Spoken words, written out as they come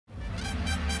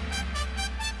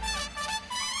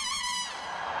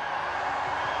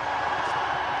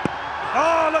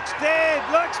looks dead,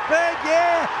 looks big,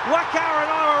 yeah. Wakar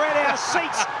and I were at our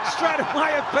seats straight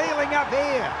away appealing up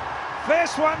here.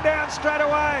 First one down straight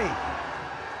away.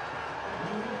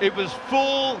 It was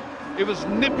full, it was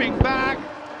nipping back,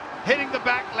 hitting the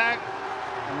back leg,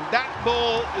 and that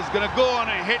ball is going to go on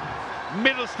and hit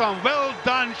middle stump. Well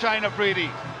done, Shaheen Afridi.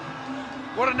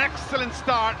 What an excellent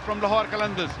start from Lahore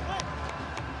Qalandars.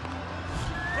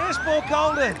 First ball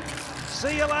golden.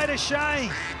 See you later,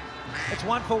 Shane. It's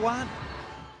 1 for 1.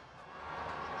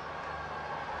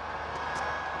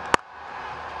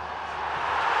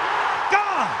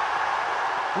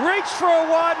 Gone! Reach for a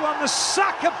wide one, the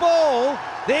sucker ball.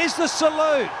 There's the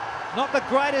salute. Not the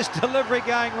greatest delivery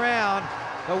going round,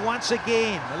 but once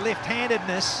again, the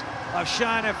left-handedness of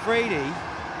Shaheen Afridi.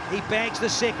 He bags the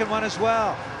second one as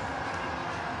well.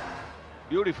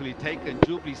 Beautifully taken,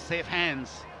 Jubilee's safe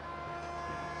hands.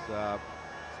 The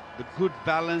good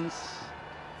balance,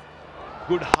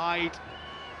 good height,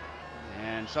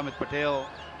 and Samit Patel,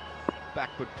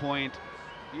 backward point,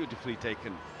 beautifully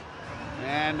taken.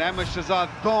 And Ahmed Shahzad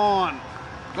gone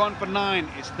for 9.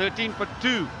 It's 13 for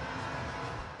 2.